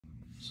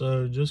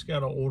So just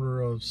got an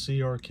order of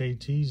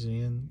CRKTs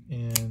in,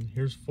 and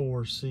here's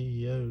 4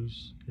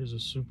 CEOs. Here's a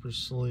super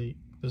sleek.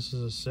 This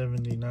is a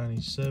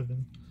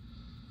 7097.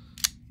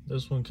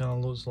 This one kind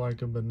of looks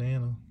like a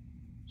banana.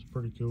 It's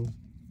pretty cool.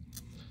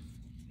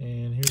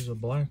 And here's a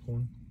black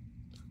one.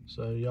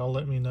 So y'all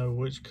let me know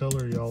which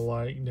color y'all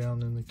like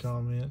down in the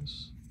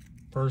comments.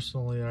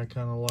 Personally, I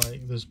kind of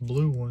like this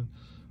blue one.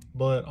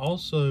 But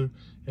also,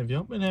 have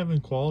y'all been having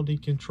quality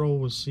control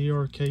with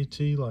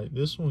CRKT? Like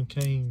this one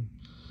came,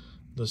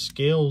 the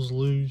scale's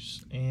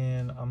loose,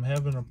 and I'm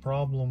having a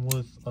problem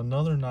with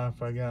another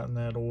knife I got in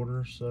that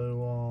order.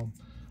 So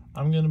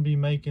I'm going to be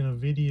making a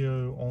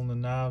video on the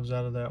knives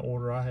out of that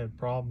order I had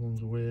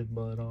problems with.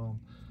 But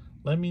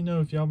let me know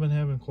if y'all been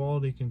having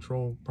quality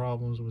control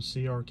problems with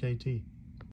CRKT.